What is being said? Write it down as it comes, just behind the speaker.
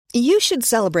You should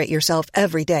celebrate yourself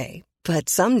every day, but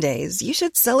some days you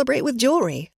should celebrate with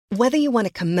jewelry. Whether you want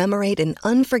to commemorate an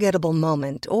unforgettable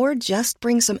moment or just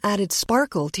bring some added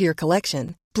sparkle to your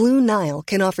collection, Blue Nile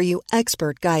can offer you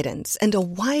expert guidance and a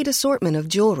wide assortment of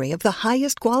jewelry of the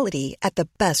highest quality at the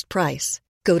best price.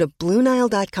 Go to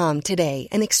BlueNile.com today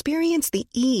and experience the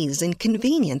ease and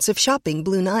convenience of shopping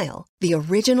Blue Nile, the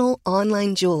original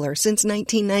online jeweler since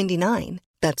 1999.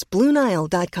 That's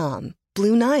BlueNile.com.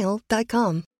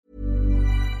 BlueNile.com.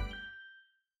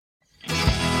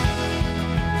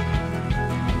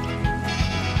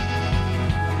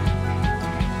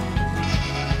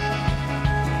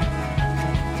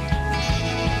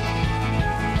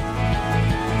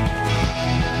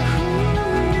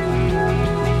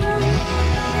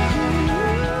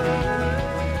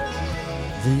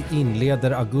 Vi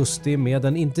inleder augusti med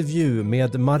en intervju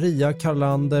med Maria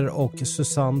Karlander och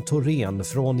Susanne Thorén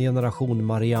från Generation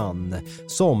Marianne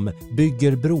som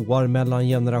bygger broar mellan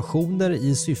generationer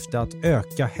i syfte att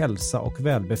öka hälsa och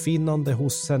välbefinnande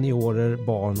hos seniorer,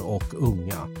 barn och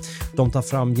unga. De tar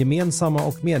fram gemensamma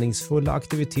och meningsfulla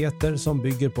aktiviteter som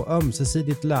bygger på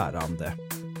ömsesidigt lärande.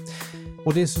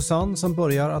 Och det är Susanne som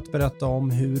börjar att berätta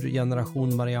om hur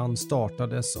Generation Marianne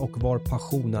startades och var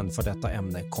passionen för detta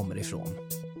ämne kommer ifrån.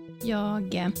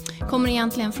 Jag kommer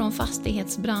egentligen från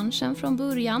fastighetsbranschen från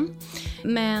början.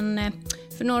 Men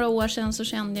för några år sedan så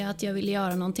kände jag att jag ville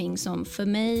göra någonting som för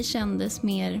mig kändes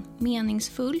mer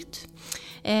meningsfullt.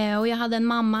 Och jag hade en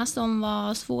mamma som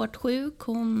var svårt sjuk.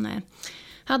 Hon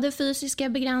hade fysiska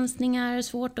begränsningar,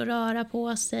 svårt att röra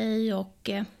på sig och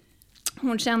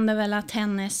hon kände väl att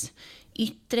hennes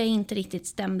yttre inte riktigt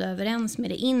stämde överens med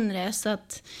det inre, så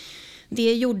att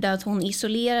det gjorde att hon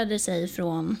isolerade sig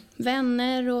från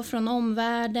vänner och från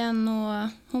omvärlden och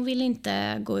hon ville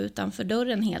inte gå utanför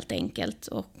dörren helt enkelt.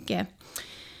 Och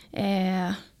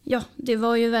det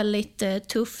var ju väldigt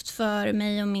tufft för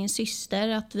mig och min syster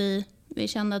att vi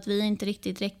kände att vi inte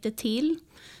riktigt räckte till.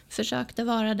 Försökte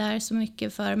vara där så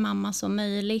mycket för mamma som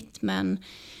möjligt, men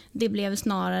det blev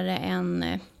snarare en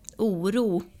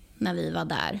oro när vi var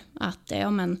där. Att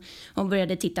hon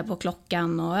började titta på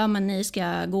klockan och ni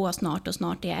ska gå snart och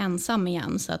snart är jag ensam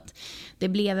igen. Så att det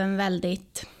blev en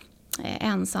väldigt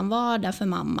ensam vardag för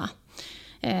mamma.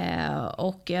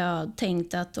 Och jag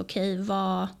tänkte att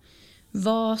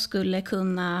vad skulle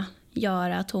kunna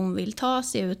göra att hon vill ta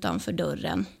sig utanför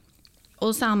dörren?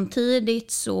 Och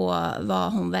samtidigt så var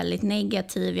hon väldigt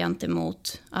negativ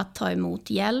gentemot att ta emot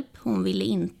hjälp. Hon ville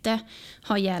inte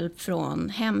ha hjälp från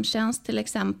hemtjänst till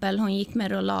exempel. Hon gick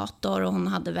med rollator och hon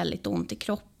hade väldigt ont i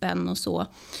kroppen och så.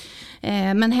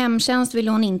 Men hemtjänst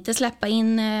ville hon inte släppa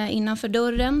in innanför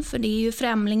dörren, för det är ju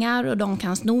främlingar och de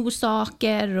kan sno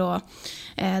saker. Och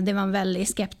det var en väldig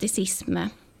skepticism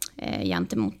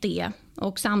gentemot det.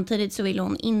 Och samtidigt så ville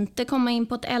hon inte komma in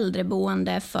på ett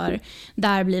äldreboende, för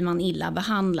där blir man illa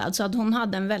behandlad. Så att hon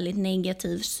hade en väldigt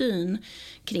negativ syn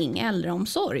kring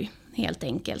äldreomsorg helt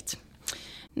enkelt.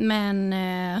 Men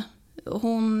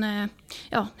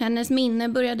hennes minne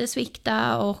började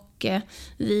svikta och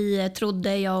vi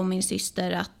trodde, jag och min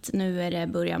syster, att nu är det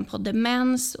början på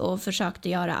demens och försökte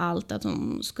göra allt att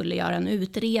hon skulle göra en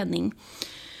utredning.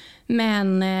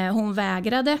 Men hon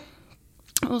vägrade.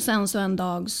 Och sen så en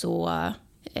dag så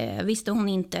visste hon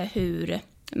inte hur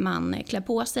man klär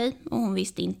på sig och hon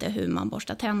visste inte hur man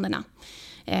borstar tänderna.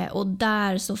 Och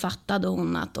där så fattade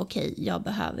hon att jag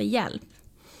behöver hjälp.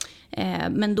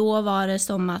 Men då var det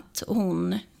som att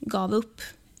hon gav upp,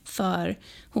 för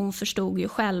hon förstod ju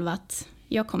själv att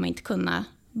jag kommer inte kunna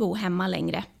bo hemma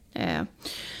längre.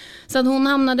 Så att hon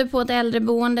hamnade på ett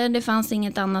äldreboende, det fanns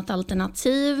inget annat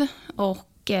alternativ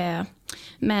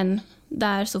men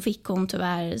där så fick hon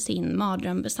tyvärr sin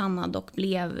mardröm besannad och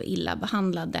blev illa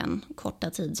behandlad den korta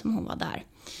tid som hon var där.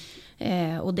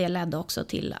 Och det ledde också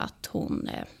till att hon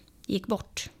gick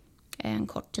bort en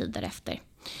kort tid därefter.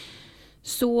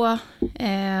 Så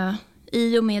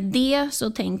i och med det så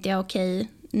tänkte jag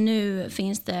nu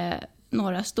finns det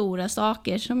några stora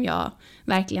saker som jag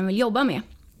verkligen vill jobba med.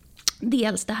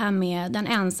 Dels det här med den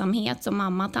ensamhet som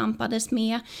mamma tampades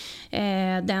med.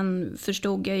 Den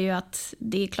förstod jag ju att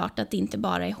det är klart att det inte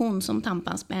bara är hon som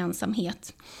tampas med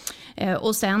ensamhet.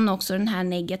 Och sen också den här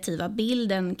negativa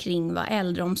bilden kring vad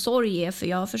äldreomsorg är. För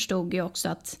jag förstod ju också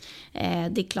att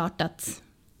det är klart att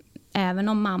även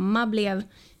om mamma blev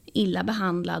illa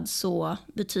behandlad så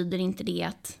betyder inte det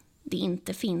att det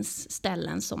inte finns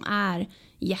ställen som är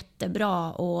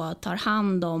jättebra och tar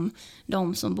hand om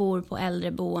de som bor på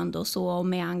äldreboende och så, och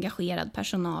med engagerad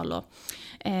personal.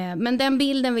 Men den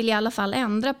bilden vill jag i alla fall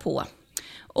ändra på.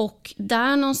 Och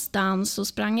där någonstans så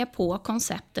sprang jag på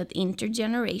konceptet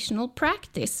intergenerational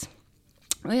practice.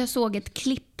 Och jag såg ett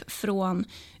klipp från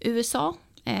USA.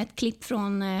 Ett klipp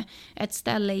från ett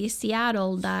ställe i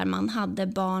Seattle där man hade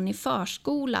barn i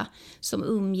förskola som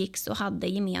umgicks och hade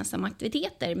gemensamma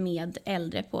aktiviteter med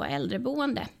äldre på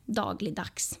äldreboende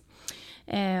dagligdags.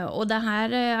 Och de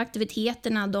här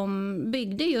aktiviteterna de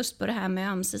byggde just på det här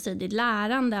med ömsesidigt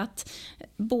lärande, att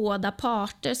båda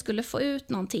parter skulle få ut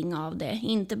någonting av det.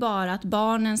 Inte bara att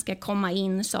barnen ska komma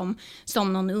in som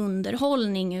någon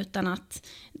underhållning, utan att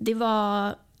det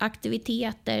var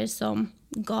aktiviteter som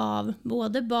gav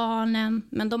både barnen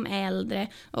men de äldre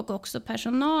och också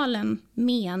personalen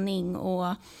mening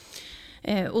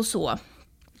och så.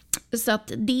 Så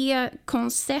att det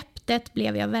konceptet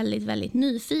blev jag väldigt, väldigt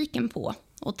nyfiken på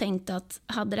och tänkte att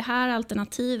hade det här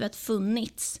alternativet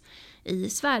funnits i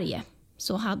Sverige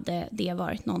så hade det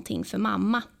varit någonting för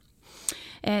mamma.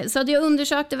 Så att jag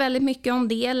undersökte väldigt mycket om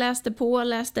det,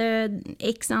 läste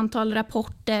x antal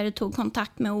rapporter, tog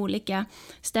kontakt med olika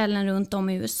ställen runt om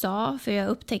i USA, för jag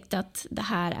upptäckte att det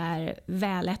här är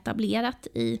väl etablerat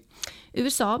i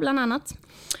USA bland annat.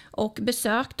 Och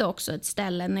besökte också ett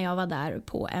ställe när jag var där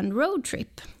på en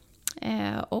roadtrip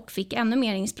och fick ännu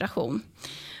mer inspiration.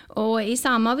 Och i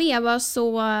samma veva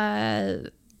så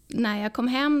när jag kom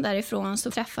hem därifrån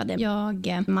så träffade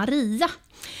jag Maria.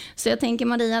 Så jag tänker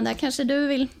Maria, där kanske du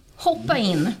vill hoppa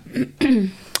in.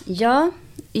 Ja,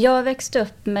 jag växte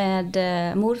upp med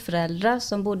morföräldrar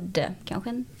som bodde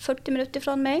kanske 40 minuter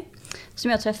från mig.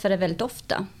 Som jag träffade väldigt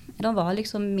ofta. De var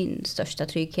liksom min största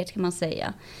trygghet kan man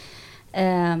säga.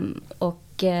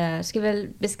 Och ska väl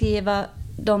beskriva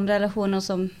de relationer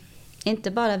som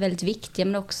inte bara är väldigt viktiga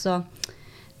men också,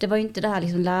 det var ju inte det här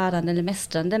liksom lärande eller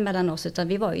mästrande mellan oss, utan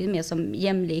vi var ju mer som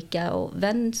jämlika och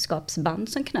vänskapsband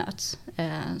som knöts.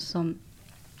 Som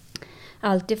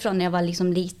allt ifrån när jag var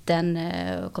liksom liten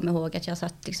och kom ihåg att jag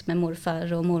satt liksom med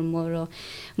morfar och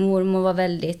mormor var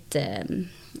väldigt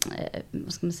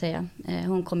vad ska man säga,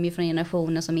 hon kom ju från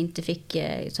generationer som inte fick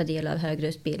ta del av högre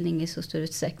utbildning i så stor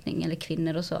utsträckning, eller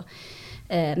kvinnor och så.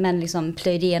 Men liksom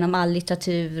plöjde igenom all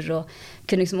litteratur och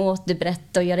kunde liksom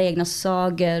återberätta och göra egna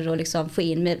sagor och liksom få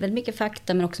in väldigt mycket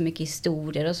fakta men också mycket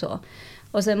historier och så.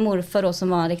 Och sen morfar då som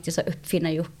var en riktig så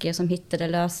uppfinnar-Jocke som hittade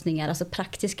lösningar, alltså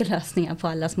praktiska lösningar på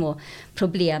alla små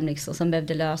problem liksom som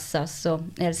behövde lösas, och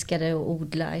älskade att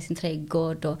odla i sin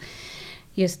trädgård, och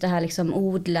just det här liksom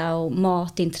odla och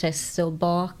matintresse och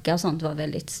baka och sånt var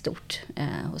väldigt stort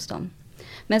hos dem.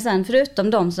 Men sen förutom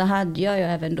dem så hade jag ju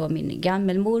även då min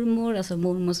gammelmormor, alltså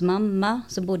mormors mamma,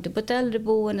 som bodde på ett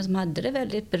äldreboende, som hade det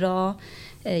väldigt bra.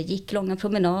 Gick långa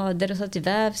promenader och satt i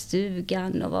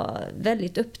vävstugan och var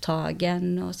väldigt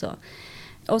upptagen och så.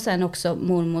 Och sen också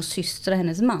mormors syster och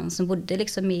hennes man som bodde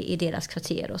liksom i deras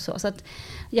kvarter och så. Så att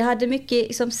jag hade mycket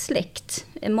liksom släkt,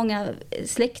 många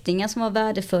släktingar som var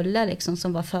värdefulla liksom,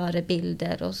 som var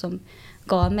förebilder och som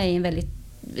gav mig en väldigt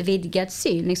vidgad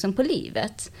syn liksom, på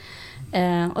livet.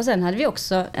 Och sen hade vi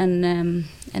också en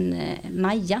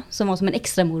Maja som var som en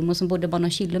extra mormor som bodde bara några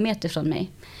kilometer från mig.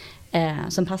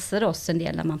 Som passade oss en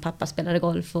del när man pappa spelade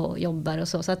golf och jobbar och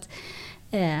så. Så att,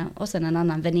 och sen en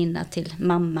annan väninna till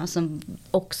mamma som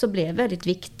också blev väldigt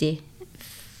viktig.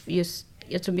 Just,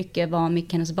 jag tror mycket var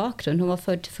mycket hennes bakgrund. Hon var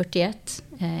född 41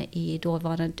 i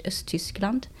dåvarande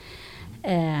Östtyskland.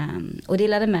 Och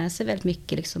delade med sig väldigt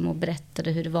mycket liksom, och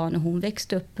berättade hur det var när hon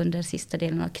växte upp under sista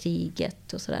delen av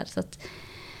kriget och sådär. Så att,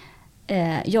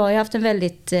 jag har haft en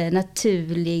väldigt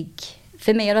naturlig,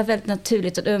 för mig har det varit väldigt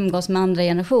naturligt att umgås med andra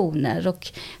generationer och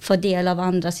få del av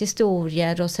andras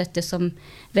historier och sett det som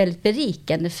väldigt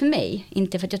berikande för mig.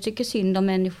 Inte för att jag tycker synd om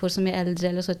människor som är äldre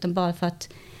eller så, utan bara för att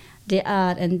det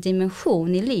är en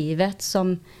dimension i livet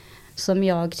som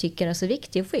jag tycker är så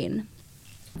viktig att få in.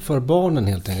 För barnen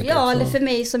helt enkelt? Ja, eller för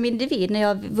mig som individ när jag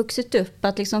har vuxit upp,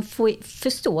 att liksom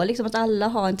förstå liksom att alla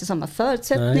har inte samma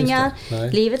förutsättningar.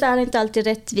 Nej. Livet är inte alltid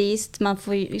rättvist. Man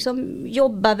får liksom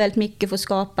jobba väldigt mycket för att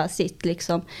skapa sitt.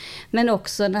 Liksom. Men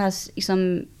också det här,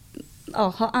 liksom,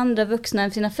 ha andra vuxna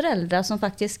än sina föräldrar som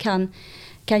faktiskt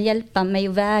kan hjälpa mig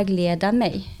och vägleda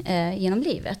mig genom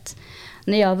livet.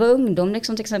 När jag var ungdom,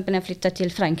 liksom, till exempel när jag flyttade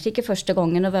till Frankrike första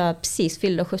gången och var precis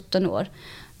fyllda 17 år.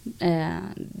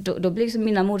 Då blev liksom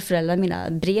mina morföräldrar mina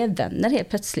brevvänner helt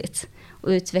plötsligt och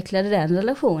utvecklade den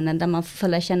relationen där man får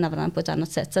lära känna varandra på ett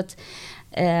annat sätt. Så att,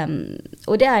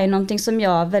 och det är ju någonting som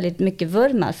jag väldigt mycket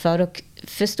vurmar för och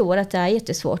förstår att det är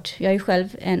jättesvårt. Jag är ju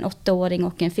själv en 8-åring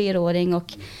och en 4-åring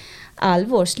och all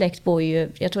vår släkt bor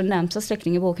ju, jag tror närmsta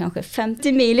släktingen bor kanske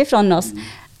 50 mil ifrån oss.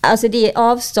 Alltså det är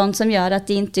avstånd som gör att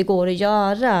det inte går att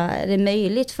göra det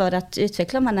möjligt för att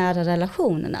utveckla de här nära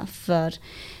relationerna för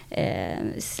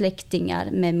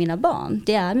släktingar med mina barn.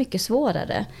 Det är mycket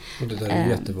svårare. Och det där är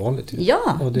jättevanligt.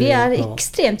 Ja, vi är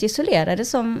extremt isolerade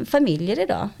som familjer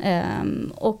idag.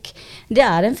 Och det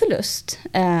är en förlust.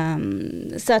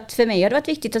 Så att för mig har det varit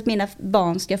viktigt att mina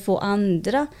barn ska få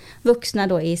andra vuxna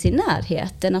då i sin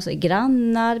närhet. Alltså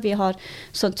grannar. Vi har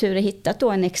som tur är hittat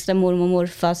då en extra mormor och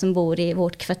morfar som bor i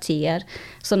vårt kvarter.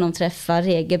 Som de träffar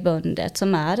regelbundet.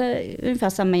 Som är ungefär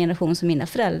samma generation som mina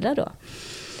föräldrar då.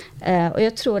 Och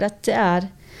jag tror att det är,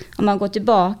 om man går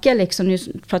tillbaka liksom, nu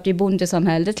pratar vi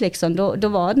bondesamhället liksom, då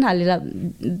var den här lilla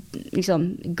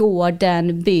liksom,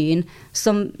 gården, byn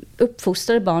som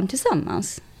uppfostrade barn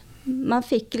tillsammans. Man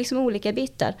fick liksom olika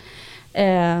bitar.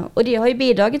 Och det har ju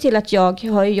bidragit till att jag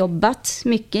har jobbat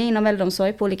mycket inom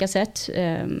äldreomsorg på olika sätt.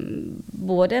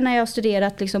 Både när jag har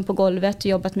studerat liksom, på golvet och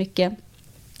jobbat mycket,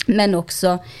 men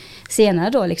också senare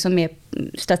då liksom mer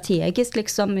strategiskt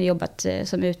liksom jobbat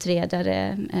som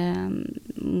utredare,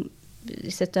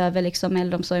 sett över liksom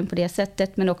äldreomsorgen på det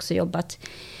sättet, men också jobbat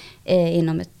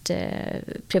inom ett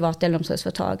privat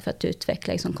äldreomsorgsföretag för att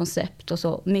utveckla liksom koncept och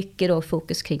så. Mycket då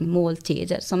fokus kring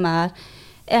måltider som är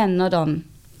en av de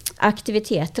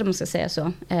aktiviteter, om man ska säga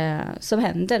så, som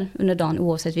händer under dagen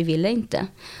oavsett vi vill eller inte.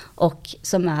 Och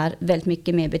som är väldigt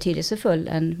mycket mer betydelsefull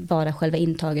än bara själva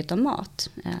intaget av mat.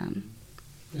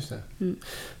 Just det.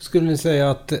 Skulle ni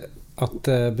säga att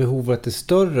behovet är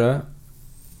större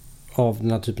av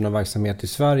den här typen av verksamhet i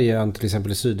Sverige än till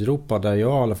exempel i Sydeuropa, där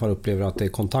jag i alla fall upplever att det är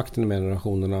kontakten med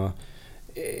generationerna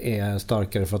är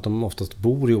starkare för att de oftast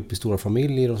bor ihop i stora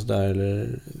familjer och sådär,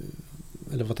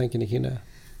 eller vad tänker ni kring det?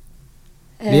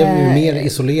 Det är ju mer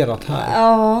isolerat här.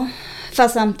 Ja,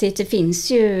 fast samtidigt det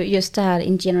finns ju just det här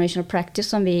intergenerational practice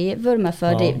som vi vurmar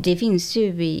för. Ja. Det finns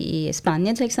ju i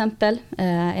Spanien till exempel.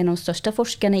 En av de största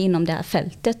forskarna inom det här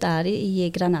fältet är i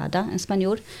Granada, en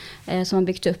spanjor, som har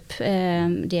byggt upp.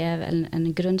 Det är väl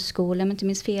en grundskola, om jag inte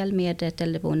minns fel, med ett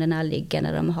äldreboende närliggande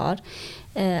där de har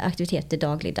aktiviteter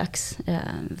dagligdags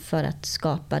för att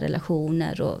skapa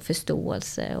relationer och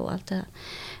förståelse och allt det här.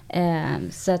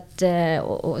 Så att,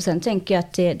 och sen tänker jag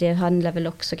att det handlar väl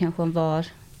också kanske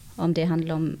om det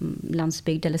handlar om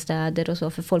landsbygd eller städer och så,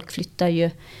 för folk flyttar ju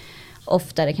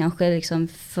oftare kanske liksom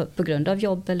på grund av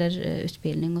jobb eller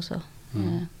utbildning och så.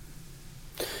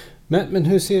 Men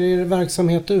hur ser er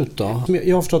verksamhet ut då?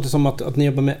 Jag har förstått det som att ni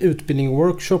jobbar med utbildning,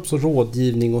 workshops och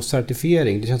rådgivning och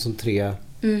certifiering. Det känns som 3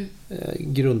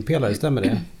 grundpelare, stämmer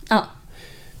det? Ja.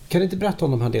 Kan ni inte berätta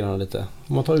om de här delarna lite?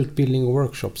 Om man tar utbildning och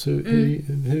workshops,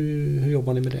 hur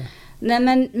jobbar ni med det? Nej,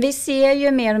 men vi ser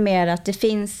ju mer och mer att det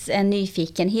finns en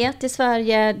nyfikenhet i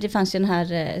Sverige. Det fanns ju den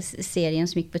här serien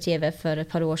som gick på tv för ett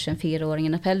par år sedan,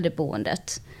 4-åringen på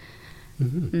äldreboendet.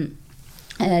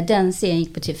 Den serien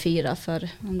gick på TV4 för,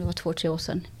 om det var 2-3 år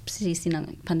sedan, precis innan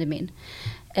pandemin.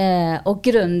 Och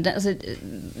grunden,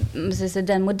 alltså,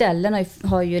 den modellen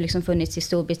har ju liksom funnits i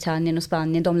Storbritannien och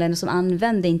Spanien, de länder som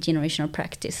använder intergenerational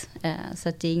practice. Så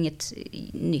att det är inget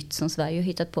nytt som Sverige har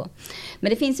hittat på. Men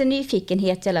det finns en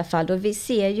nyfikenhet i alla fall, och vi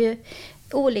ser ju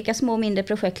olika små och mindre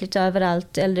projekt lite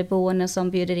överallt. Äldreboenden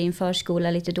som bjuder in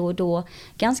förskola lite då och då.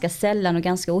 Ganska sällan och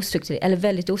ganska ostrukturerat, eller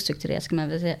väldigt ostrukturerat ska man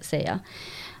väl säga.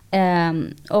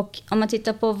 Och om man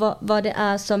tittar på vad det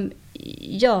är som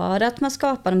gör att man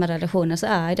skapar de här relationerna, så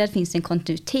är det att det finns en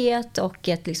kontinuitet och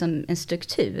liksom en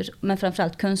struktur, men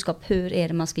framförallt kunskap, hur är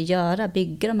det man ska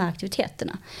bygga de här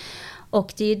aktiviteterna.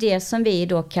 Och det är det som vi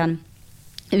då kan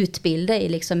utbilda i.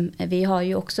 Liksom, vi har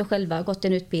ju också själva gått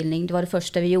en utbildning, det var det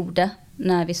första vi gjorde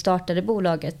när vi startade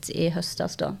bolaget i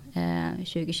höstas då,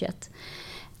 2021.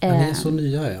 Men ni är så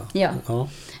nya, ja.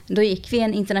 Då gick vi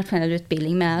en internationell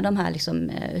utbildning med de här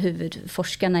liksom,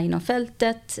 huvudforskarna inom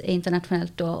fältet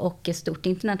internationellt då, och ett stort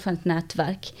internationellt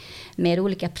nätverk med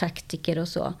olika praktiker och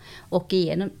så. Och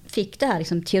fick det här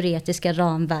liksom, teoretiska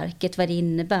ramverket, vad det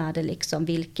innebär, det liksom,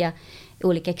 vilka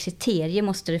olika kriterier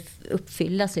måste det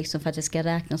uppfyllas liksom, för att det ska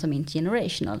räknas som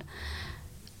intergenerational.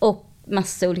 Och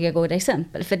massa olika goda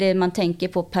exempel. För det man tänker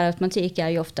på per automatik är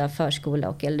ju ofta förskola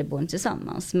och äldreboende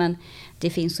tillsammans. Men det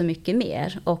finns så mycket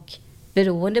mer. Och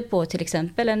beroende på till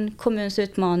exempel en kommuns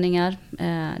utmaningar.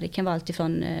 Det kan vara allt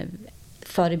ifrån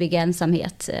förebygga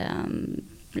ensamhet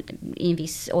i en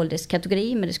viss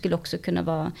ålderskategori. Men det skulle också kunna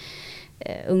vara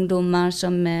ungdomar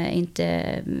som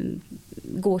inte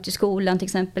går till skolan till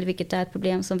exempel. Vilket är ett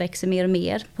problem som växer mer och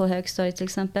mer på högstadiet till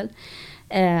exempel.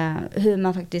 Hur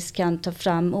man faktiskt kan ta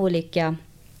fram olika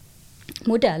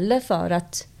modeller för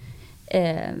att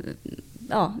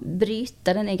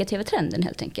bryta den negativa trenden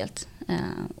helt enkelt.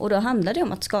 Och då handlar det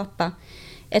om att skapa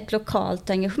ett lokalt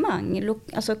engagemang,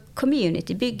 alltså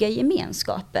community, bygga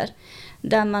gemenskaper.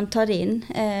 där man tar in,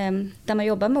 där man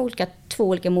jobbar med 2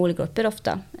 olika målgrupper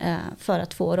ofta, för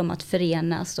att få dem att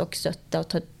förenas och stötta och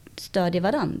ta stöd i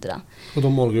varandra. Och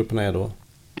de målgrupperna är då?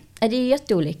 Det är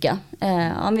jätteolika.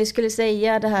 Om vi skulle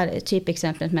säga det här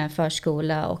typexemplet med en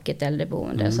förskola och ett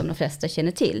äldreboende som de flesta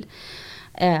känner till.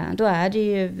 Då är det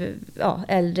ju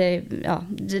äldre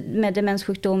med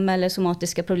demenssjukdom eller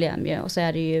somatiska problem. Ju, och så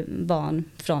är det ju barn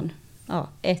från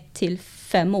 1 till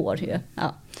 5 år. Ju.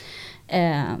 Ja.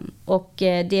 Och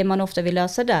det man ofta vill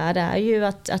lösa där är ju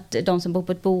att de som bor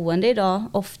på ett boende idag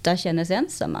ofta känner sig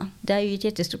ensamma. Det är ju ett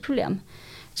jättestort problem.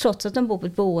 Trots att de bor på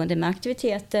ett boende med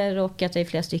aktiviteter och att det är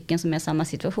flera stycken som är i samma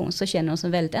situation, så känner de sig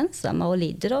väldigt ensamma och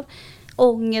lider av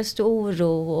ångest och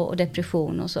oro och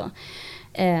depression och så.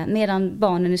 Medan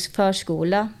barnen i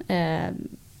förskola,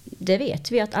 det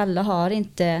vet vi att alla har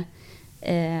inte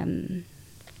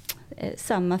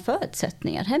samma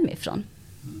förutsättningar hemifrån.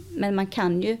 Men man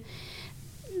kan ju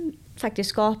faktiskt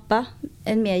skapa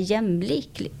en mer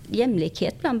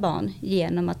jämlikhet bland barn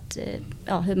genom att,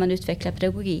 hur man utvecklar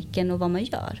pedagogiken och vad man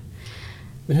gör.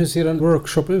 Men hur ser en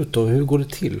workshop ut då? Hur går det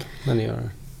till när ni gör det?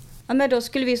 Ja, men då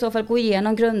skulle vi i så fall gå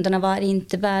igenom grunderna. Vad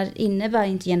innebär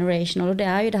intergenerational? Och det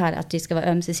är ju det här att det ska vara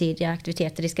ömsesidiga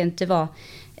aktiviteter. Det ska inte vara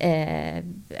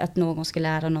att någon ska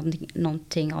lära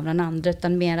någonting av den andra,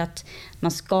 utan mer att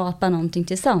man skapar någonting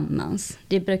tillsammans.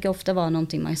 Det brukar ofta vara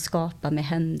någonting man skapar med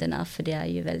händerna, för det är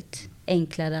ju väldigt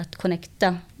enklare att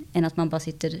connecta än att man bara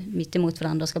sitter mitt emot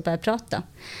varandra och ska börja prata.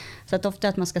 Så att ofta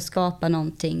att man ska skapa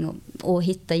någonting och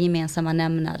hitta gemensamma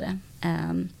nämnare.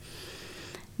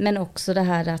 Men också det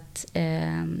här att...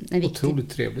 Otroligt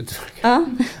trevligt. Ja.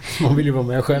 Man vill ju vara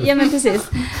med själv. Ja, men precis.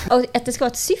 Och att det ska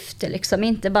vara ett syfte liksom.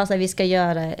 Inte bara så att vi ska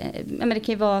göra... men det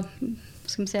kan ju vara...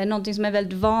 Ska man säga, någonting som är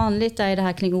väldigt vanligt är det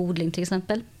här kring odling till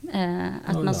exempel.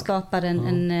 Att man skapar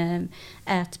en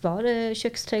ätbar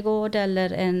köksträdgård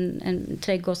eller en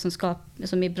trädgård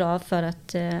som är bra för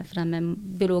det här med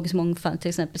biologisk mångfald till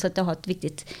exempel. Så att det har ett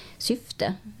viktigt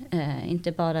syfte.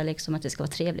 Inte bara liksom att det ska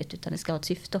vara trevligt, utan det ska ha ett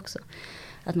syfte också.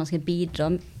 Att man ska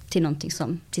bidra till någonting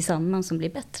tillsammans som blir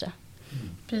bättre.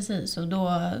 Precis, och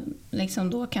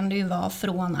då kan det ju vara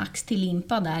från ax till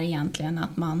limpa där egentligen,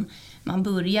 att man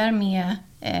börjar med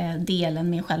delen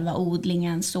med själva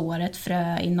odlingen, sår ett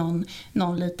frö i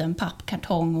någon liten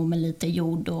pappkartong och med lite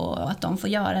jord, och att de får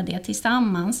göra det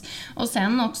tillsammans. Och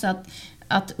sen också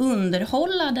att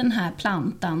underhålla den här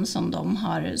plantan som de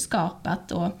har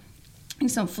skapat och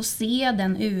liksom få se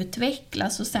den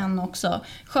utvecklas, och sen också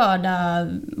skörda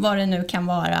vad det nu kan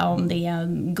vara, om det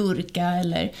är gurka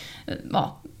eller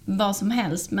vad som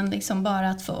helst. Men liksom bara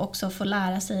att också få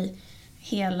lära sig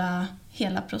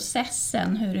hela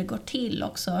processen, hur det går till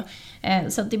också.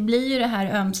 Så att det blir ju det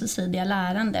här ömsesidiga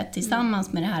lärandet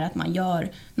tillsammans med det här att man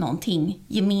gör någonting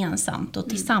gemensamt och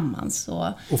tillsammans.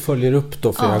 Och följer upp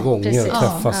då flera gånger och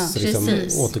träffas liksom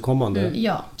återkommande.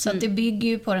 Ja, så att det bygger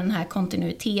ju på den här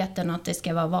kontinuiteten och att det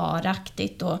ska vara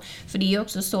varaktigt. För det är ju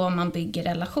också så man bygger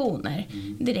relationer.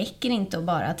 Det räcker inte att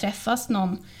bara träffas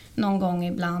någon gång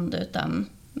ibland, utan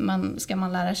ska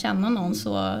man lära känna någon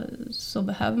så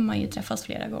behöver man ju träffas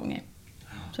flera gånger.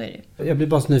 Så är det. Jag blir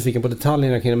bara så nyfiken på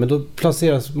detaljerna kring det, men då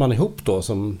placeras man ihop då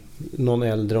som någon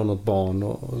äldre och något barn?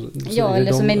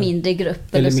 Eller som en mindre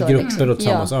grupp. Eller med grupper då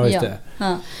tillsammans, just det.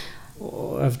 Ja.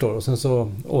 Och jag förstår. Och sen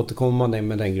så återkommer man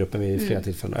med den gruppen vid flera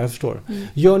tillfällen. Jag förstår.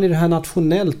 Gör ni det här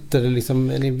nationellt eller liksom,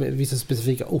 är ni vissa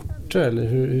specifika orter? Eller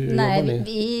hur jobbar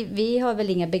ni? Vi har väl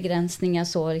inga begränsningar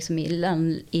så liksom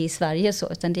i Sverige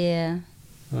så, utan det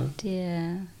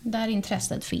där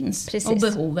intresset finns. Precis. Och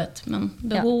behovet. Men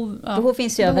behov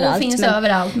finns ju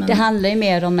överallt. Men det handlar ju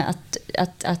mer om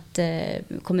att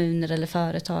kommuner eller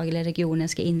företag eller regionen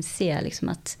ska inse liksom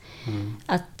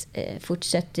att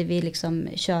fortsätter vi liksom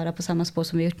köra på samma spår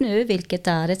som vi gjort nu, vilket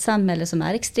är ett samhälle som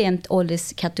är extremt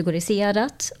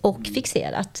ålderskategoriserat och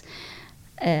fixerat,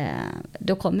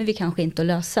 då kommer vi kanske inte att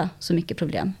lösa så mycket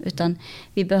problem, utan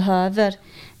vi behöver,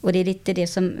 och det är lite det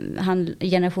som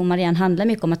Generation Marianne handlar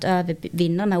mycket om, att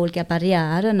övervinna de här olika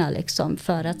barriärerna liksom,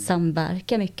 för att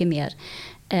samverka mycket mer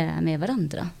med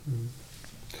varandra.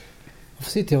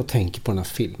 Varför sitter jag och tänker på den här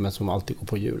filmen som alltid går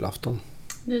på julafton?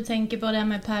 Du tänker på det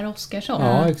med Per Oscarsson?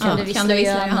 Ja, exakt. Kan du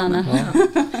visa Johanna? Ja.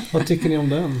 Vad tycker ni om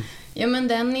den? Ja, men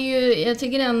den är ju, jag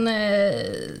tycker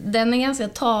den är ganska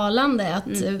talande,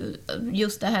 att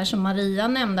just det här som Maria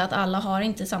nämnde, att alla har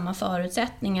inte samma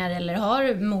förutsättningar eller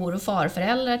har mor- och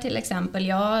farföräldrar till exempel.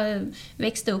 Jag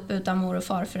växte upp utan mor- och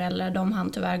farföräldrar, de hann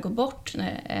tyvärr gå bort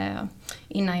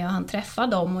innan jag hann träffa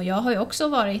dem, och jag har ju också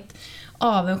varit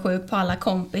avundsjuk på alla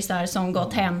kompisar som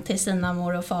gått hem till sina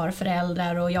mor- och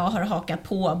farföräldrar och jag har hakat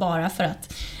på bara för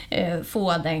att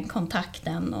få den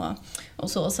kontakten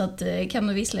och så. Så att Kan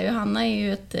du vissla Johanna är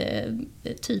ju ett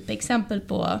typexempel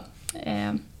på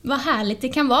vad härligt det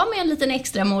kan vara med en liten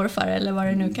extra morfar eller vad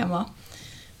det nu kan vara.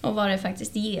 Och vad det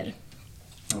faktiskt ger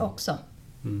också.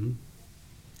 Mm.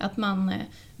 Att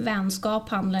vänskap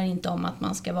handlar inte om att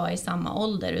man ska vara i samma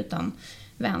ålder, utan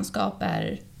vänskap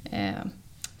är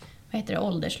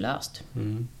ålderslöst.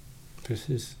 Mm.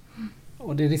 Precis.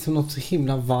 Och det är liksom något så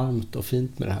himla varmt och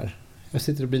fint med det här. Jag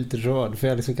sitter och blir lite rörd för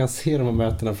jag liksom kan se de här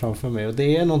mötena framför mig. Och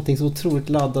det är någonting så otroligt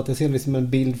laddat. Jag ser liksom en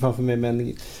bild framför mig med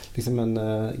en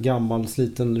gammal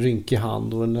sliten rynkig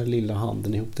hand och den där lilla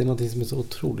handen ihop. Det är någonting som är så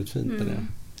otroligt fint med det.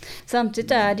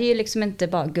 Samtidigt är det ju liksom inte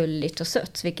bara gulligt och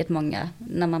sött, vilket många,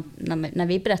 när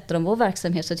vi berättar om vår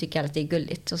verksamhet så tycker alla att det är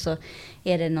gulligt. Och så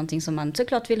är det någonting som man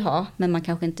såklart vill ha, men man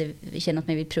kanske inte känner att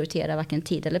man vill prioritera varken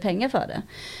tid eller pengar för det.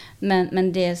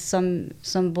 Men det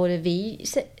som både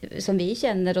vi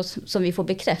känner och som vi får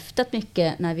bekräftat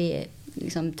mycket när vi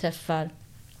liksom träffar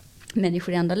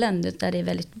människor i andra länder där det är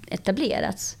väldigt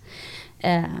etablerat,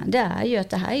 det är ju att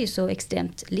det här är ju så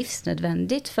extremt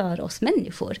livsnödvändigt för oss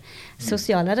människor.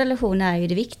 Sociala relationer är ju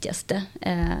det viktigaste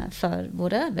för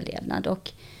vår överlevnad,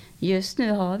 och just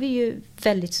nu har vi ju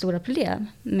väldigt stora problem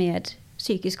med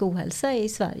psykisk ohälsa i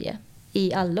Sverige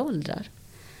i alla åldrar,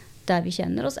 där vi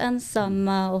känner oss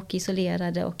ensamma och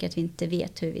isolerade och att vi inte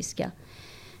vet hur vi ska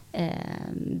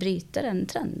bryta den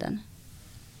trenden.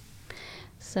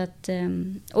 Så att,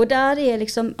 och där är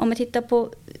liksom, om man tittar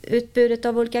på utbudet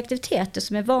av olika aktiviteter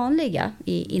som är vanliga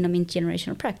inom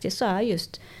intergenerational practice, så är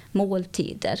just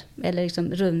måltider, eller liksom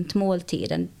runt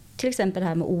måltiden, till exempel det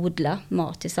här med att odla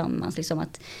mat tillsammans, liksom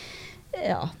att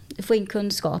få in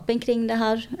kunskapen kring det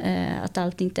här, att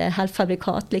allt inte är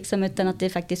halvfabrikat liksom, utan att det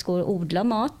faktiskt går att odla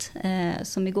mat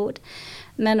som är god,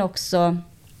 men också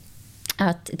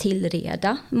att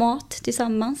tillreda mat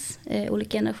tillsammans,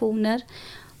 olika generationer.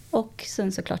 Och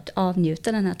sen såklart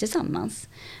avnjuta den här tillsammans.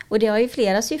 Och det har ju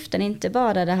flera syften, inte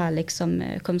bara det här liksom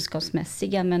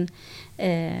kunskapsmässiga, men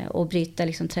att bryta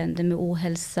liksom trenden med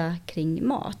ohälsa kring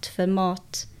mat. För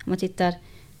mat, om man tittar,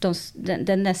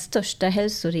 den näst största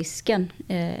hälsorisken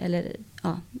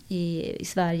i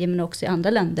Sverige men också i andra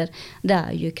länder, det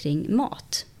är ju kring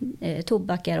mat.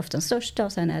 Tobak är ofta den största,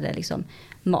 och sen är det liksom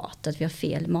mat, att vi har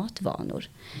fel matvanor.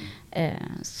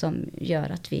 Som gör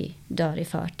att vi dör i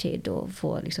förtid och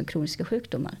får liksom kroniska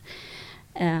sjukdomar.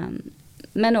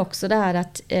 Men också det här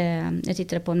att jag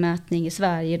tittade på en mätning i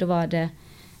Sverige, då var det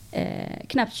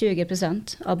knappt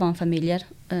 20% av barnfamiljer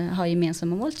har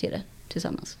gemensamma måltider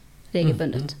tillsammans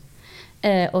regelbundet.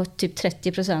 Och typ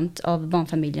 30% av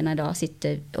barnfamiljerna idag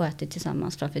sitter och äter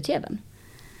tillsammans framför tvn.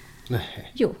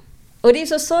 Nej. Jo. Och det är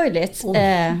så sorgligt.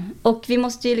 Och vi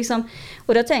måste ju liksom,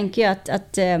 och då tänker jag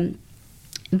att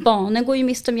barnen går ju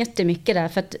miste om jättemycket där,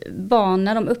 för att barn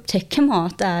när de upptäcker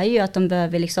mat är ju att de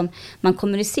behöver liksom, man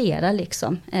kommunicerar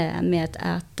liksom med att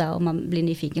äta, och man blir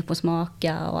nyfiken på att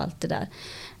smaka och allt det där.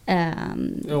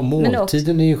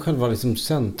 Måltiden är ju själva liksom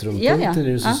centrumpunkten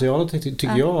i det sociala,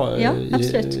 tycker jag,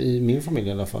 i min familj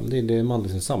i alla fall. Det är det man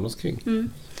liksom samlas kring.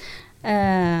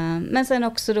 Men sen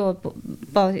också då,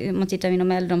 om man tittar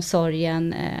inom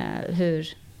äldreomsorgen,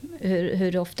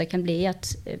 hur det ofta kan bli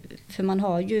att, för man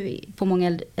har ju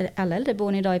på alla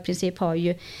äldreboenden idag i princip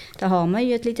där har man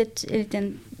ju en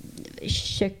liten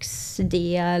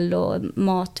köksdel och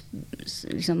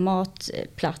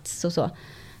matplats och så.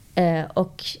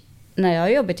 Och när jag har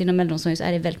jobbat inom äldreomsorgen så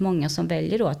är det väldigt många som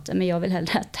väljer då att men jag vill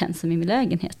hellre äta ensam i min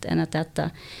lägenhet än att äta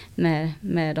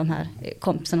med de här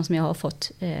kompisarna som jag har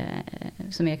fått,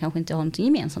 som jag kanske inte har någonting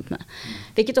gemensamt med.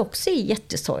 Vilket också är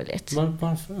jättesorgligt.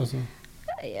 Varför? Alltså?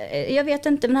 Jag vet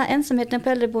inte, den här ensamheten på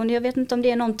äldreboende, jag vet inte om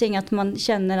det är någonting att man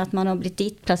känner att man har blivit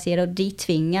ditplacerad och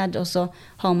dittvingad, och så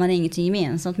har man ingenting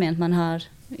gemensamt med att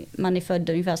man är född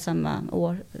ungefär samma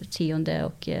årtionde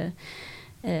och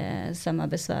samma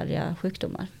besvärliga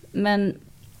sjukdomar. Men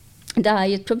det här är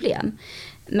ju ett problem.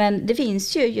 Men det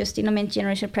finns ju just inom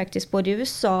intergenerational practice både i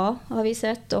USA har vi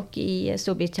sett och i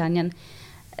Storbritannien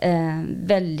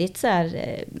väldigt så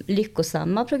här,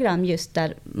 lyckosamma program just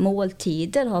där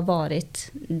måltider har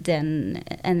varit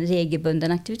en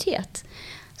regelbunden aktivitet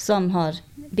som har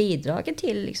bidragit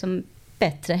till liksom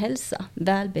bättre hälsa,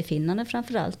 välbefinnande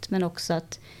framförallt, men också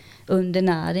att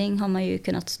undernäring har man ju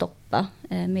kunnat stoppa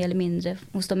mer eller mindre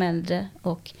hos de äldre,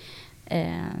 och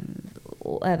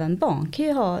även barn kan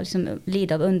ju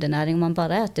lida av undernäring om man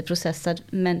bara äter processad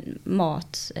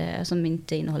mat som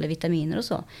inte innehåller vitaminer och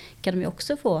så, kan de ju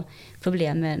också få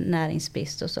problem med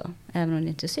näringsbrist och så, även om det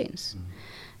inte syns.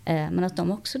 Men att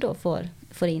de också då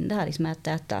får in det här liksom att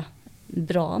äta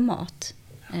bra mat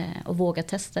och våga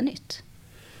testa nytt.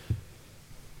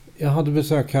 Jag hade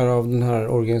besök här av den här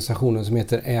organisationen som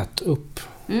heter Ät upp.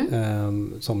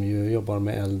 Som ju jobbar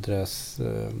med äldres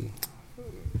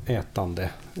ätande.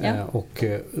 Och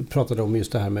pratade om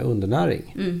just det här med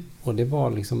undernäring. Och det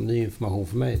var liksom ny information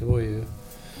för mig. Det var ju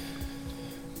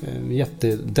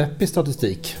jättedeppig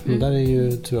statistik. Men där är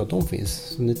ju tur att de finns.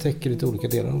 Så ni täcker lite olika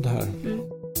delar av det här.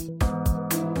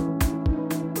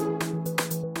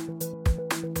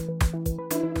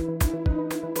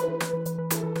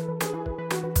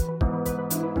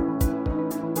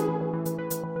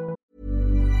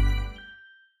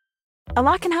 A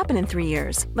lot can happen in 3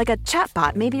 years, like a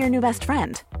chatbot may be your new best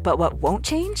friend. But what won't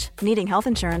change? Needing health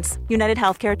insurance. United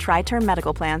Healthcare Tri-Term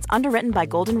Medical Plans, underwritten by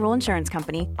Golden Rule Insurance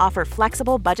Company, offer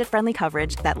flexible, budget-friendly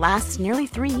coverage that lasts nearly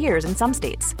 3 years in some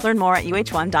states. Learn more at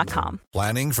uh1.com.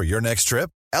 Planning for your next trip?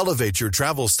 Elevate your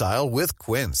travel style with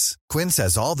Quince. Quince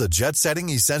has all the jet-setting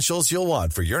essentials you'll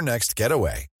want for your next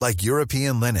getaway, like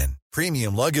European linen,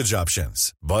 premium luggage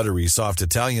options, buttery soft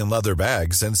Italian leather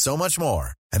bags, and so much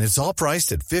more. And it's all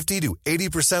priced at 50 to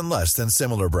 80% less than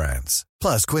similar brands.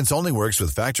 Plus, Quince only works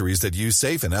with factories that use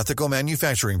safe and ethical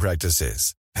manufacturing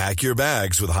practices. Pack your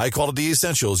bags with high-quality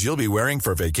essentials you'll be wearing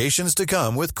for vacations to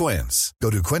come with Quince.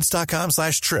 Go to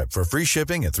quince.com/trip for free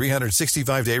shipping and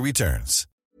 365-day returns.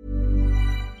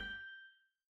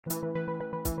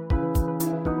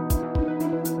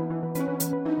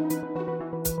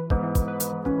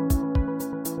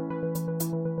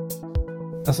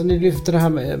 Alltså ni lyfter det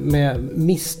här med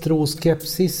misstro och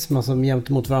skepsis alltså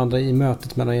gentemot varandra i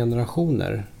mötet mellan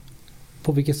generationer.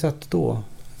 På vilket sätt då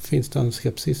finns den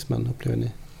skepsismen, upplever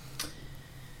ni?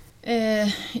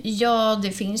 Ja,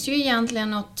 det finns ju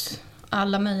egentligen åt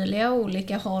alla möjliga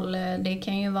olika håll. Det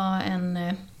kan ju vara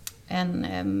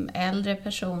en äldre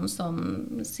person som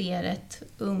ser ett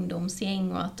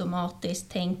ungdomsgäng och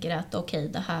automatiskt tänker att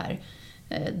okej,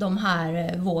 de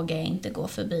här vågar jag inte gå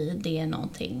förbi. Det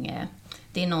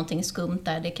är någonting skumt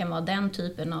där. Det kan vara den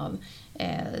typen av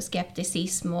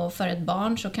skepticism, och för ett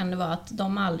barn så kan det vara att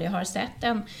de aldrig har sett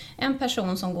en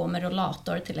person som går med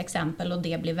rollator till exempel, och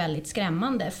det blir väldigt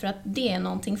skrämmande för att det är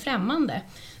någonting främmande.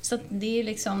 Så att det är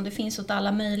liksom, det finns åt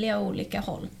alla möjliga olika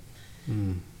håll,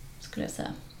 skulle jag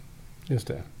säga. Just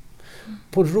det.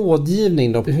 På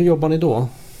rådgivning då, hur jobbar ni då?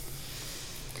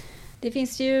 Det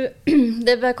finns ju,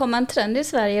 det börjar komma en trend i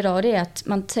Sverige idag, det är att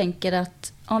man tänker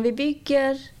att om vi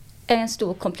bygger en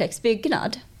stor komplex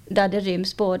byggnad där det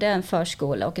ryms både en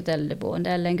förskola och ett äldreboende,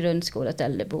 eller en grundskola och ett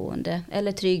äldreboende,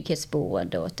 eller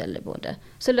trygghetsboende och ett äldreboende,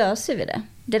 så löser vi det.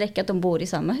 Det räcker att de bor i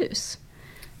samma hus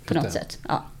på något sätt.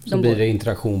 Ja, så blir det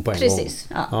interaktion på en gång. Precis,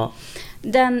 ja.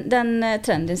 Den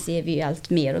trenden ser vi ju allt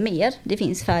mer och mer. Det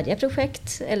finns färdiga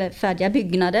projekt eller färdiga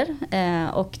byggnader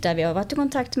och där vi har varit i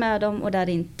kontakt med dem och där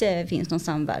det inte finns någon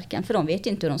samverkan, för de vet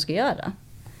inte hur de ska göra.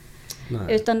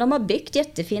 Nej. Utan de har byggt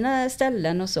jättefina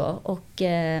ställen och så,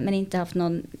 men inte haft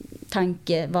någon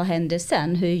tanke, vad händer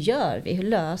sen? Hur gör vi? Hur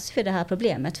löser vi det här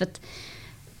problemet? För att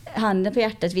handen på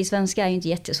hjärtat, vi svenskar är ju inte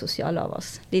jättesociala av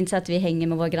oss. Det är inte så att vi hänger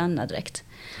med våra grannar direkt.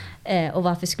 Och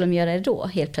varför skulle de göra det då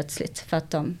helt plötsligt? För att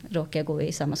de råkar gå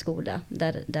i samma skola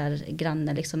där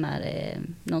grannen liksom är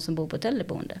någon som bor på ett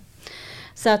äldreboende.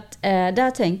 Så att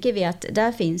där tänker vi att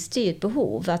där finns det ju ett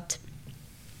behov att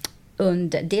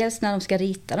dels när de ska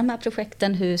rita de här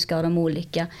projekten, hur ska de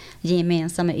olika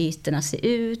gemensamma ytorna se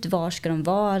ut, var ska de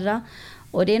vara?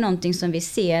 Och det är någonting som vi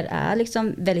ser är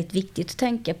liksom väldigt viktigt att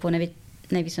tänka på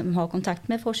när vi som har kontakt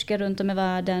med forskare runt om i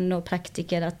världen och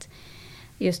praktiker, att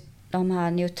just de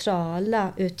här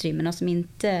neutrala utrymmena som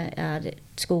inte är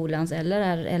skolans eller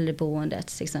är äldreboendet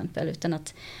till exempel, utan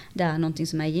att det är någonting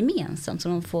som är gemensamt, så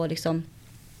de får liksom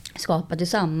skapa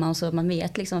tillsammans, och man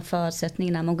vet liksom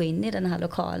förutsättningen när man går in i den här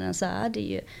lokalen, så är det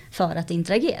ju för att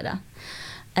interagera.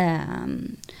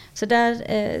 Så där,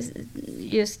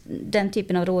 just den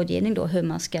typen av rådgivning då, hur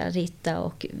man ska rita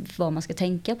och vad man ska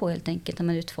tänka på helt enkelt när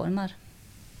man utformar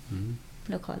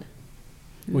lokaler.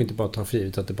 Och inte bara ta för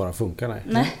givet att det bara funkar.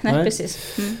 Nej,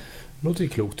 precis. Låter ju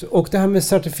klokt. Och det här med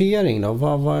certifiering då,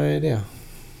 vad är det?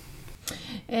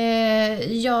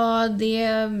 Ja,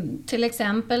 det till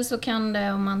exempel så kan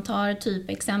det, om man tar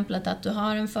typexemplet att du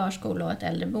har en förskola och ett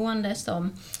äldreboende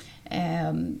som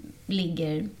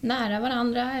ligger nära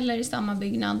varandra eller i samma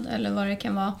byggnad eller vad det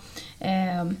kan vara,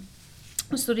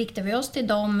 så riktar vi oss till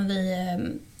dem. Vi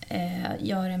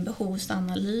gör en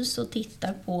behovsanalys och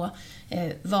tittar på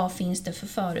vad finns det för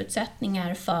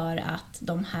förutsättningar för att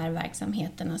de här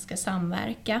verksamheterna ska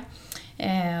samverka,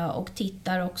 och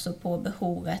tittar också på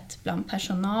behovet bland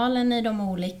personalen i de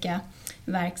olika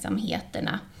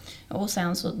verksamheterna. Och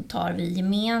sen så tar vi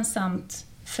gemensamt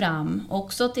fram,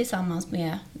 också tillsammans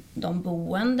med de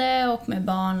boende och med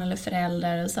barn eller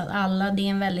föräldrar, så att alla, det är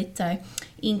en väldigt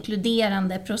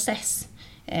inkluderande process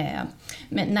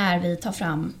när vi tar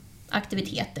fram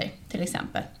aktiviteter till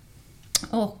exempel.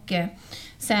 Och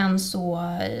sen så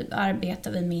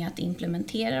arbetar vi med att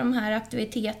implementera de här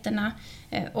aktiviteterna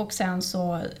och sen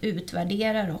så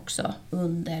utvärderar också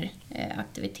under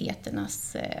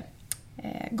aktiviteternas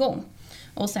gång.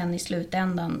 Och sen i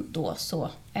slutändan då, så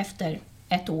efter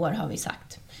 1 år har vi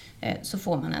sagt, så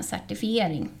får man en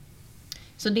certifiering.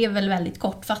 Så det är väl väldigt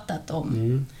kortfattat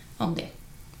om det.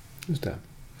 Just det.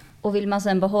 Och vill man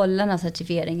sen behålla den här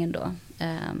certifieringen då,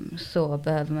 så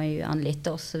behöver man ju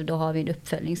anlita oss. Då har vi ett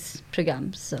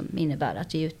uppföljningsprogram som innebär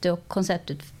att vi är ute och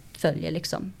konceptutföljer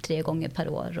liksom 3 gånger per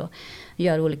år och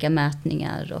gör olika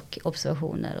mätningar och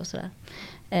observationer och sådär.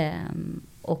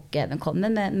 Och även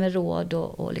kommer med råd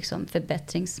och liksom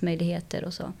förbättringsmöjligheter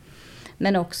och så.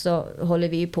 Men också håller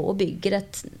vi på och bygger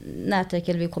ett nätverk,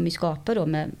 eller vi kommer att skapa då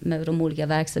med de olika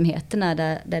verksamheterna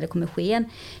där det kommer ske en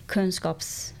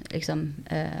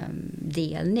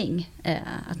kunskapsdelning.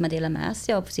 Att man delar med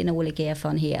sig av sina olika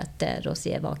erfarenheter och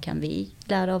ser vad kan vi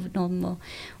lära av dem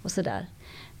och sådär.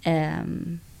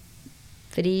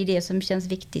 För det är det som känns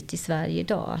viktigt i Sverige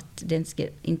idag, att det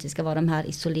inte ska vara de här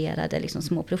isolerade liksom,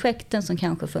 små projekten som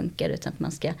kanske funkar, utan att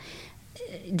man ska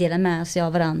dela med sig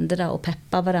av varandra och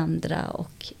peppa varandra,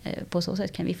 och på så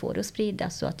sätt kan vi få det att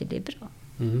spridas så att det blir bra.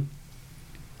 Mm.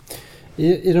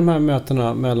 I de här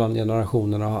mötena mellan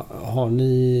generationerna, har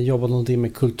ni jobbat någonting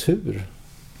med kultur?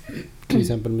 Till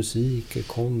exempel musik,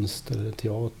 konst eller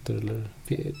teater? Eller,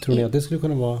 tror ni att det skulle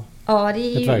kunna vara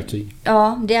ett verktyg?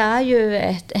 Ja, det är ju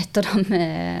ett av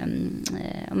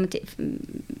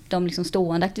de liksom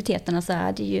stående aktiviteterna, så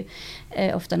är det ju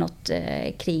ofta något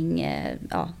kring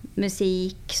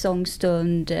musik,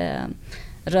 sångstund,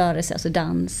 rörelse, alltså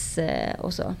dans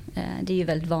och så. Det är ju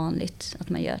väldigt vanligt att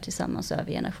man gör tillsammans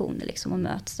över generationer liksom, och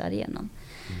möts därigenom.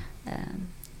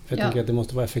 Jag tänker att det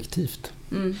måste vara effektivt.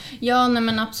 Mm. Ja, nej,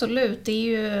 men absolut. Det är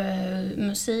ju,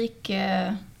 musik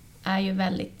är ju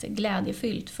väldigt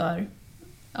glädjefyllt för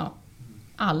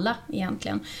alla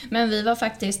egentligen. Men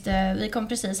vi kom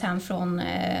precis hem från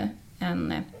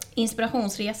en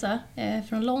inspirationsresa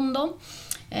från London,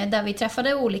 där vi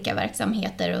träffade olika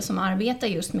verksamheter och som arbetar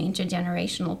just med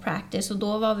intergenerational practice, och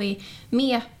då var vi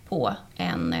med på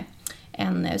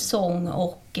en sång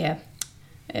och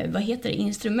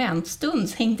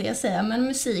instrumentstund tänkte jag säga, men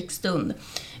musikstund,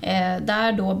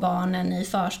 där då barnen i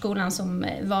förskolan som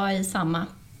var i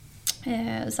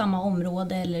samma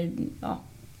område eller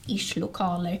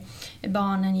lokaler,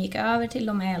 barnen gick över till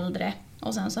de äldre,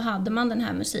 och sen så hade man den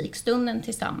här musikstunden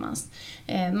tillsammans.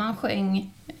 Man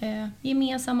sjöng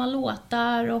gemensamma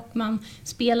låtar och man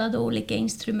spelade olika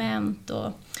instrument,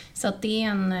 och så att det är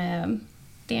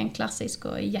en klassisk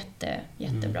och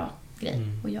jättebra grej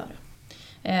att göra.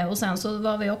 Och sen så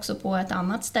var vi också på ett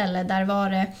annat ställe, där var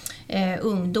det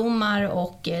ungdomar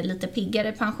och lite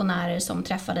piggare pensionärer som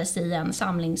träffades i en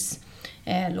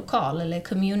samlingslokal eller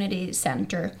community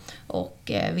center,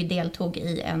 och vi deltog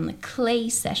i en clay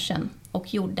session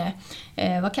och gjorde,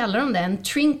 vad kallar de det, en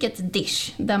trinket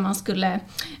dish, där man skulle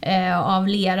av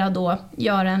lera då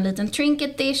göra en liten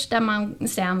trinket dish där man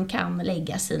sen kan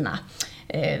lägga sina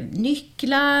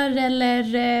nycklar eller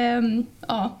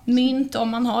mynt om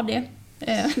man har det.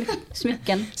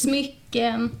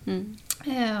 Smycken.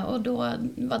 Och då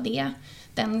var det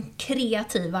den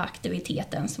kreativa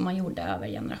aktiviteten som man gjorde över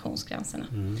generationsgränserna.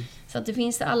 Så att det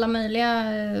finns alla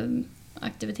möjliga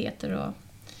aktiviteter att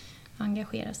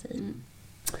engagera sig i.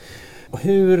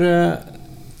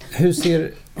 Hur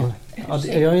ser...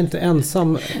 Jag är inte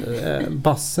ensam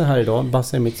Basse här idag.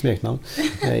 Basse är mitt smeknamn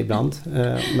ibland.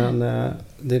 Men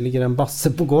det ligger en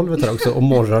Basse på golvet här också och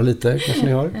morrar lite, kanske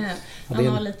ni hör. Han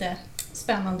har lite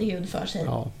spännande ljud för sig.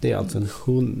 Ja, det är alltså en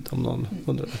hund om någon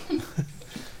undrar.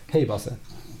 Hej Basse.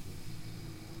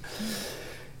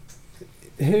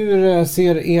 Hur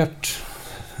ser ert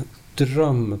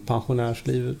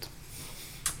drömpensionärsliv ut?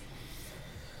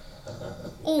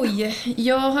 Oj,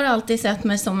 jag har alltid sett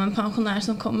mig som en pensionär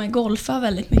som kommer golfa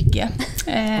väldigt mycket.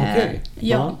 Okay.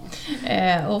 Ja.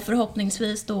 Och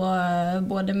förhoppningsvis då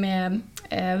både med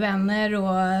vänner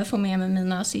och få med mig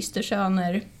mina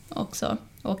systersöner också.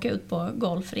 Åka ut på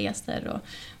golfresor och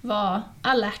vara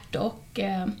alert och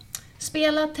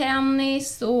spela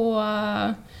tennis och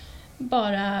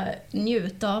bara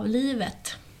njuta av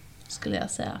livet, skulle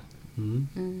jag säga.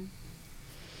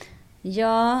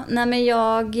 Ja, men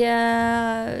jag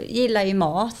gillar ju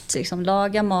mat, liksom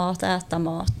laga mat, äta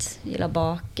mat, gillar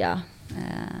baka.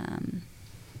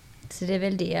 Så det är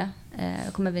väl det.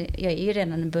 Jag är ju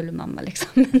redan en bullmamma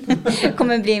liksom. Jag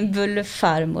kommer bli en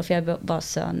bullfarmor för jag är bara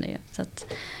söner ju. Så att,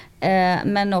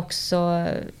 men också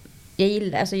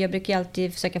jag brukar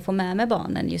alltid försöka få med mig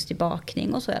barnen just i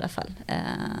bakning och så i alla fall.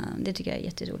 Det tycker jag är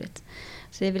jätteroligt.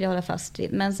 Så det vill jag hålla fast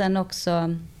vid. Men sen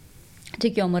också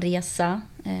tycker jag om att resa.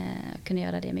 Kunna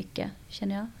göra det mycket,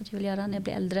 känner jag att jag vill göra när jag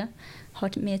blir äldre.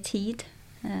 Har mer tid.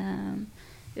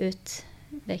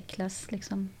 Utvecklas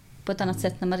liksom på ett annat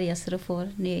sätt när man reser och får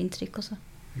nya intryck och så.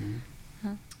 Ja.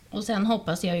 Och sen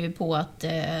hoppas jag ju på att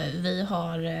vi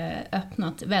har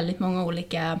öppnat väldigt många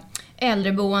olika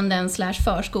äldreboenden /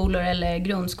 förskolor eller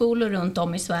grundskolor runt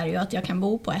om i Sverige och att jag kan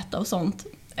bo på ett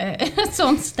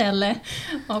sånt ställe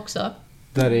också.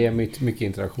 Där det är mycket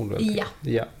interaktion då?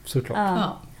 Ja, såklart.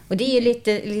 Ja. Och det är ju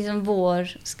lite liksom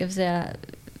ska vi säga,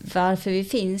 varför vi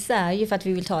finns är ju för att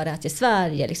vi vill ta det här till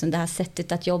Sverige, liksom det här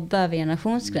sättet att jobba över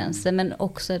generationsgränser, men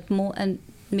också en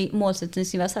målsättning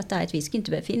som vi har satt är att vi ska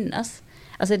inte behöva finnas.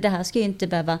 Alltså det här ska ju inte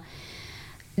behöva,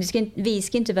 vi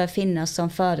ska inte behöva finnas som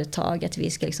företag, att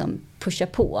vi ska liksom pusha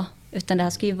på, utan det här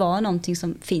ska ju vara någonting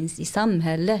som finns i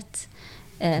samhället.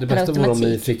 Det bästa vore om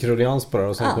ni fick ruljans på det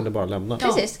och sen kunde bara lämna.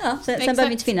 Precis, ja. Sen behöver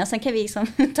vi inte finnas. Sen kan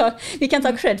vi kan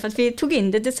ta cred för att vi tog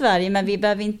in det till Sverige, men vi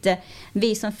behöver inte,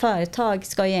 vi som företag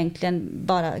ska egentligen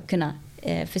bara kunna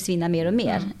försvinna mer och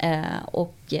mer.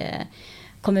 Och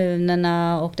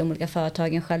kommunerna och de olika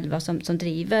företagen själva som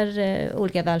driver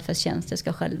olika välfärdstjänster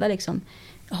ska själva liksom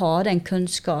ha den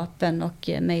kunskapen och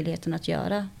möjligheten att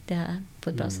göra det här på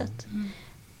ett bra sätt.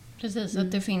 Precis,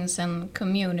 att det finns en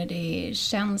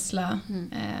community-känsla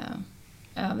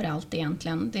överallt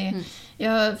egentligen.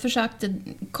 Jag försökte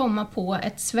komma på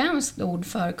ett svenskt ord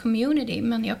för community,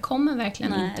 men jag kommer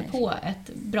verkligen inte på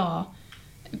ett bra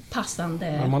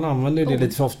passande ord. Man använder det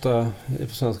lite för ofta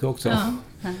på svenska också.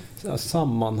 Ja.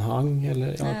 Sammanhang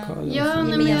eller...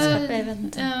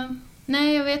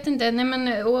 Nej, jag vet inte. Nej,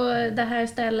 men, och det här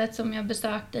stället som jag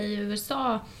besökte i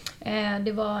USA,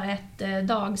 det var ett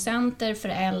dagcenter för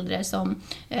äldre som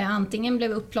antingen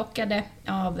blev upplockade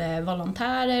av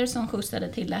volontärer som skjutsade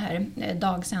till det här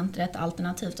dagcentret,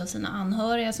 alternativt av sina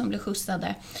anhöriga som blev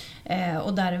skjutsade.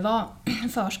 Och där det var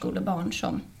förskolebarn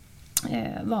som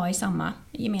var i samma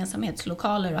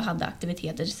gemensamhetslokaler och hade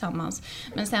aktiviteter tillsammans.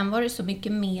 Men sen var det så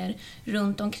mycket mer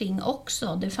runt omkring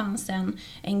också. Det fanns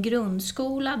en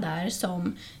grundskola där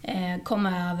som kom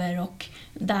över, och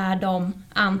där de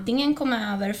antingen kom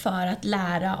över för att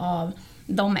lära av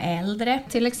de äldre.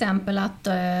 Till exempel att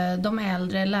de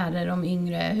äldre lärde de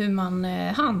yngre hur man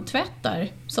handtvättar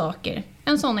saker.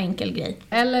 En sån enkel grej.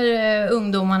 Eller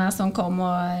ungdomarna som kom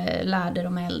och lärde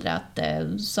de äldre att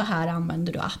så här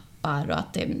använder du appar, och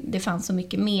att det fanns så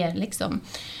mycket mer liksom.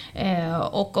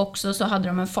 Och också så hade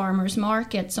de en farmers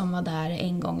market som var där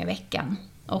en gång i veckan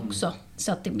också.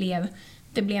 Så att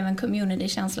det blev en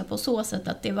community-känsla på så sätt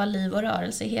att det var liv och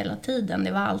rörelse hela tiden.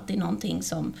 Det var alltid någonting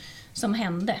som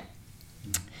hände.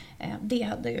 Det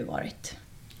hade ju varit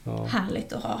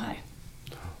härligt att ha här.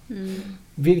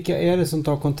 Vilka är det som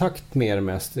tar kontakt med er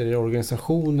mest? Är det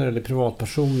organisationer eller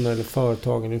privatpersoner eller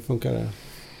företagen? Hur funkar det?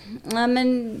 Ja,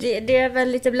 men det är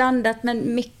väl lite blandat,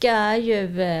 men mycket är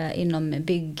ju inom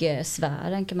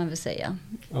byggsfären kan man väl säga.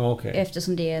 Okay.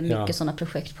 Eftersom det är mycket sådana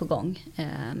projekt på gång.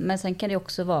 Men sen kan det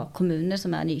också vara kommuner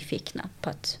som är nyfikna på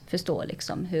att förstå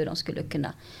liksom hur de skulle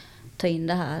kunna ta in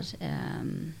det här.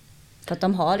 För att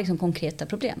de har liksom konkreta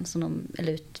problem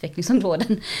eller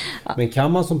utvecklingsområden. Ja. Men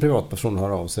kan man som privatperson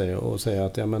höra av sig och säga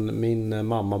att min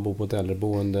mamma bor på ett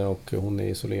äldreboende och hon är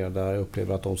isolerad där, och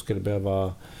upplever att de skulle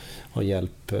behöva ha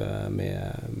hjälp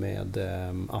med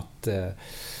att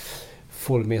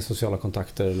få mer sociala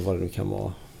kontakter eller vad det nu kan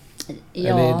vara. Ja.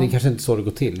 Eller det är kanske inte så det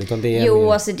går till. Utan det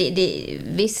är alltså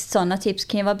visst, sådana tips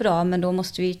kan ju vara bra, men då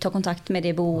måste vi ta kontakt med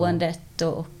det boendet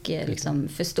och liksom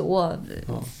förstå,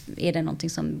 är det någonting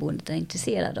som boendet är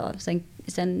intresserad av.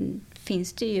 Sen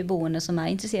finns det ju boenden som är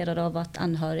intresserade av att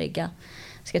anhöriga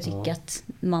ska tycka att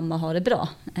mamma har det bra.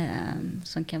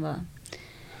 Som kan vara,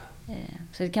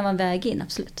 så det kan vara en väg in,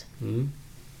 absolut.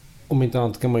 Om inte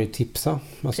annat kan man ju tipsa.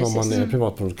 Alltså om man är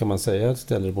privatperson kan man säga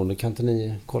till äldreboende, kan inte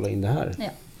ni kolla in det här? Ja.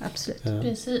 Absolut. Ja.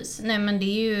 Precis. Nej, men det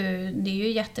är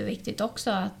ju jätteviktigt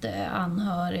också att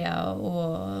anhöriga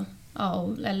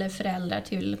eller föräldrar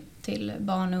till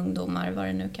barn och ungdomar, vad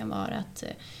det nu kan vara,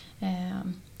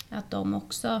 att de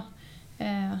också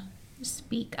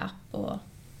speak up och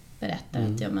berättar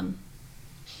att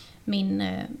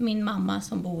min mamma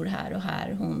som bor här och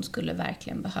här, hon skulle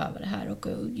verkligen behöva det här, och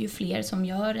ju fler som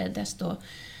gör det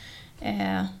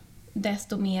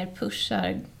desto mer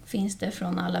pushar finns det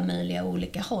från alla möjliga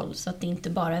olika håll, så att det inte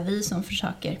bara är vi som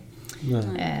försöker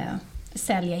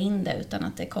sälja in det, utan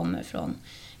att det kommer från,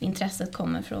 intresset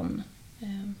kommer från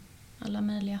alla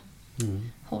möjliga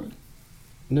håll.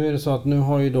 Nu är det så att nu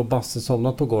har ju då Basse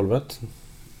somnat på golvet.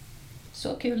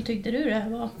 Så kul tyckte du det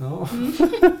var. Ja.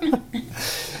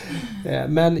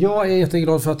 Men jag är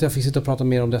jätteglad för att jag fick sitta och prata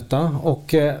mer om detta.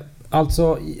 Och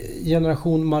alltså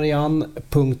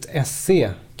generationmarianne.se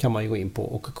kan man ju gå in på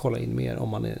och kolla in mer om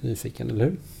man är nyfiken, eller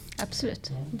hur?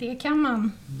 Absolut. Det kan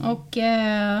man. Och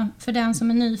för den som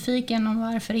är nyfiken om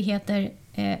varför det heter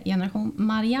Generation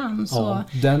Marianne, så... Ja,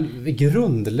 den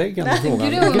grundläggande frågan.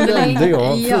 Grundläggande,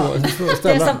 ja. Det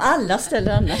är som alla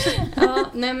ställer annars. Ja,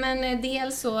 nej, men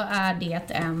dels så är det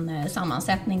en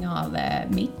sammansättning av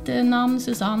mitt namn,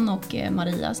 Susanne, och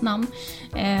Marias namn.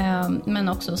 Men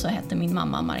också så hette min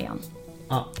mamma Marianne.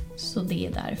 Ah. Så det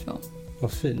är därifrån.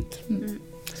 Vad fint.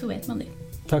 Så vet man det.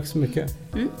 Tack så mycket.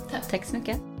 Tack så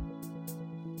mycket.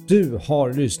 Du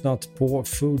har lyssnat på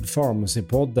Food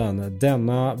Pharmacy-podden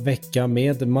denna vecka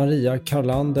med Maria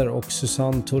Karlander och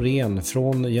Susanne Thorén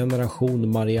från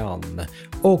Generation Marianne.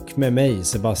 Och med mig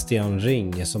Sebastian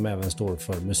Ring som även står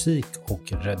för musik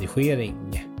och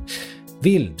redigering.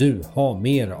 Vill du ha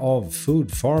mer av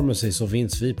Food Pharmacy så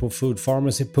finns vi på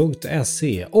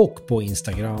foodpharmacy.se och på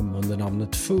Instagram under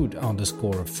namnet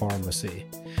food_pharmacy.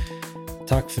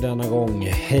 Tack för denna gång.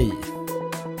 Hej!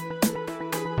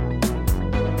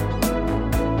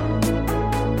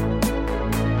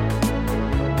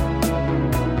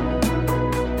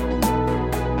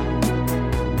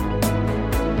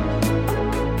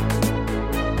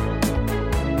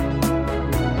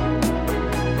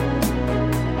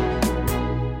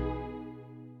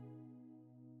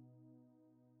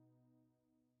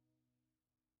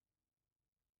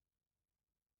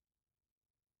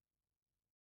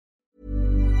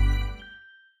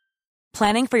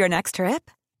 Planning for your next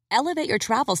trip? Elevate your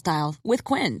travel style with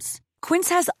Quince. Quince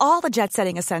has all the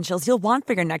jet-setting essentials you'll want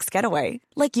for your next getaway,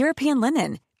 like European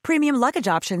linen, premium luggage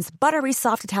options, buttery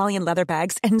soft Italian leather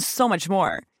bags, and so much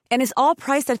more. And is all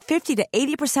priced at 50 to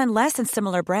 80% less than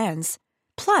similar brands.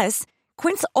 Plus,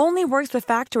 Quince only works with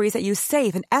factories that use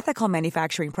safe and ethical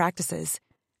manufacturing practices.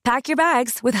 Pack your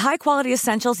bags with high-quality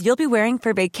essentials you'll be wearing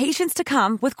for vacations to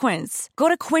come with Quince. Go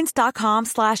to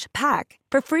quince.com/pack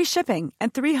for free shipping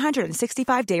and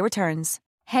 365-day returns.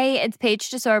 Hey, it's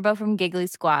Paige DeSorbo from Giggly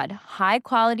Squad. High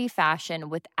quality fashion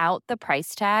without the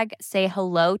price tag. Say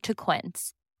hello to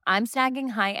Quince. I'm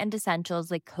snagging high-end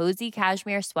essentials like cozy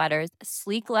cashmere sweaters,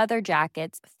 sleek leather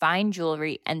jackets, fine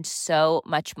jewelry, and so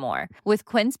much more. With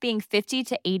Quince being 50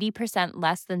 to 80%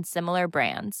 less than similar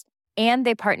brands. And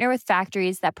they partner with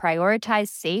factories that prioritize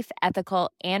safe, ethical,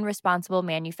 and responsible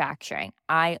manufacturing.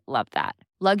 I love that.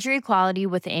 Luxury quality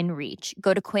within reach.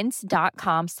 Go to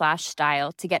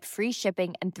quince.com/style to get free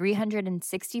shipping and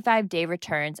 365-day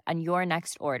returns on your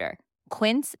next order.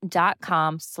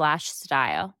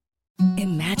 Quince.com/style.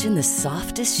 Imagine the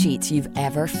softest sheets you've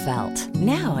ever felt.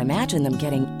 Now imagine them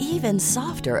getting even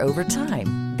softer over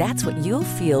time. That's what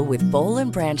you'll feel with Boll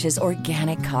 & Branch's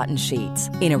organic cotton sheets.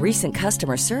 In a recent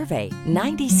customer survey,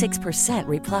 96%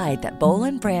 replied that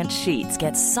Boll & Branch sheets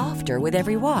get softer with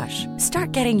every wash.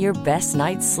 Start getting your best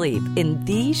night's sleep in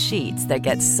these sheets that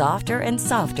get softer and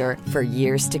softer for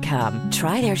years to come.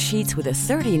 Try their sheets with a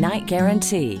 30-night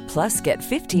guarantee. Plus, get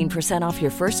 15% off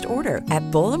your first order at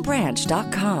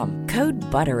bollandbranch.com.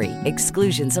 Code BUTTERY.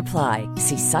 Exclusions apply.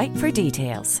 See site for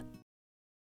details.